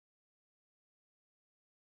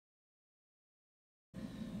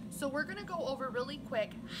So we're gonna go over really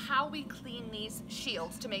quick how we clean these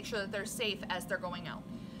shields to make sure that they're safe as they're going out.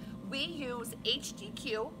 We use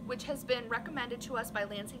HDQ, which has been recommended to us by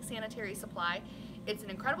Lansing Sanitary Supply. It's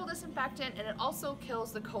an incredible disinfectant and it also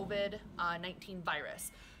kills the COVID-19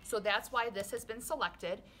 virus. So that's why this has been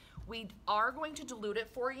selected. We are going to dilute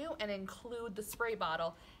it for you and include the spray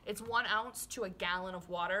bottle. It's 1 ounce to a gallon of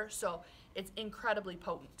water, so it's incredibly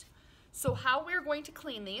potent. So how we're going to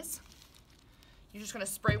clean these, you're just gonna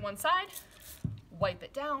spray one side, wipe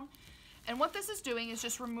it down, and what this is doing is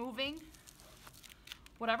just removing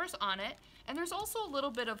whatever's on it. And there's also a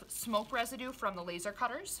little bit of smoke residue from the laser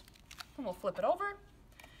cutters. And we'll flip it over,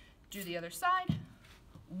 do the other side.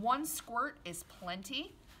 1 squirt is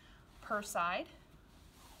plenty per side.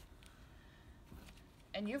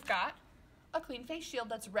 And you've got a clean face shield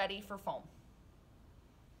that's ready for foam.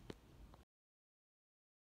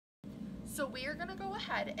 So we are gonna go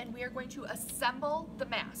ahead and we are going to assemble the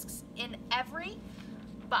masks. In every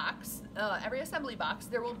box, every assembly box,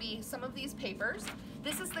 there will be some of these papers.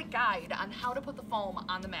 This is the guide on how to put the foam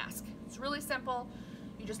on the mask. It's really simple.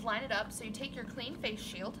 You just line it up. So you take your clean face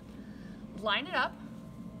shield, line it up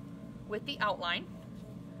with the outline,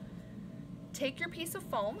 take your piece of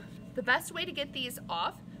foam. The best way to get these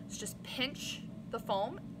off is just pinch the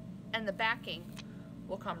foam and the backing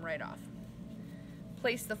will come right off.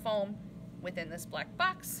 Place the foam within this black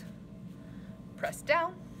box, press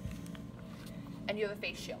down, and you have a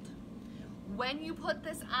face shield. When you put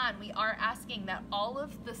this on, we are asking that all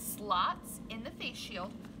of the slots in the face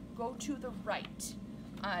shield go to the right.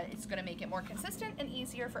 It's gonna make it more consistent and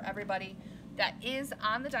easier for everybody. That is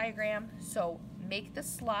on the diagram, so make the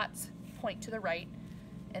slots point to the right,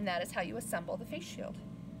 and that is how you assemble the face shield.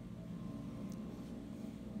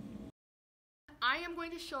 I am going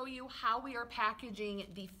to show you how we are packaging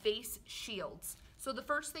the face shields. So the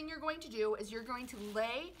first thing you're going to do is you're going to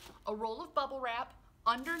lay a roll of bubble wrap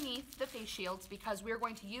underneath the face shields because we're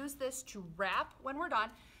going to use this to wrap when we're done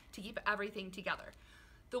to keep everything together.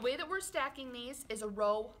 The way that we're stacking these is a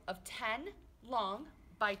row of 10 long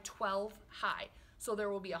by 12 high. So there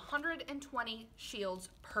will be 120 shields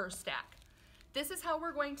per stack. This is how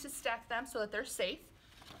we're going to stack them so that they're safe.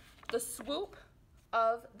 The swoop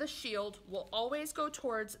of the shield will always go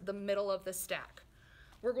towards the middle of the stack.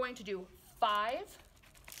 We're going to do 5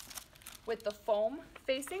 with the foam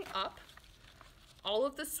facing up. All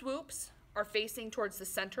of the swoops are facing towards the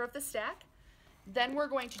center of the stack. Then we're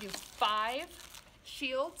going to do 5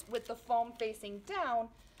 shields with the foam facing down.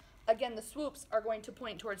 Again, the swoops are going to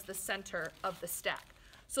point towards the center of the stack.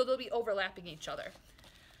 So they'll be overlapping each other.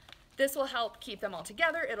 This will help keep them all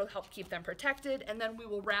together, it'll help keep them protected, and then we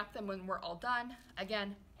will wrap them when we're all done.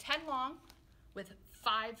 Again, 10 long with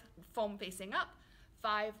 5 foam facing up,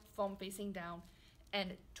 5 foam facing down,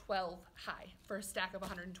 and 12 high for a stack of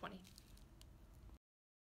 120.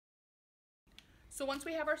 So once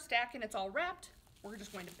we have our stack and it's all wrapped, we're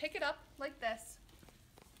just going to pick it up like this,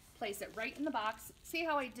 place it right in the box. See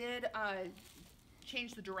how I did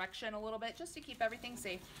change the direction a little bit just to keep everything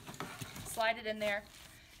safe. Slide it in there.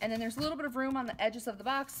 And then there's a little bit of room on the edges of the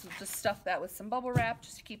box. We'll just stuff that with some bubble wrap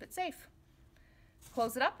just to keep it safe.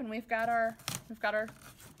 Close it up and we've got our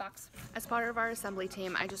box. As part of our assembly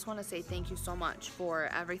team, I just want to say thank you so much for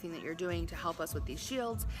everything that you're doing to help us with these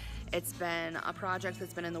shields. It's been a project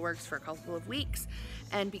that's been in the works for a couple of weeks,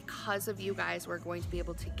 and because of you guys, we're going to be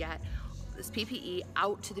able to get this PPE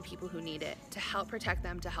out to the people who need it, to help protect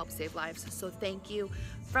them, to help save lives. So thank you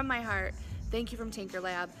from my heart. Thank you from Tinker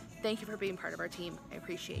Lab. Thank you for being part of our team. I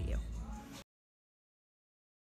appreciate you.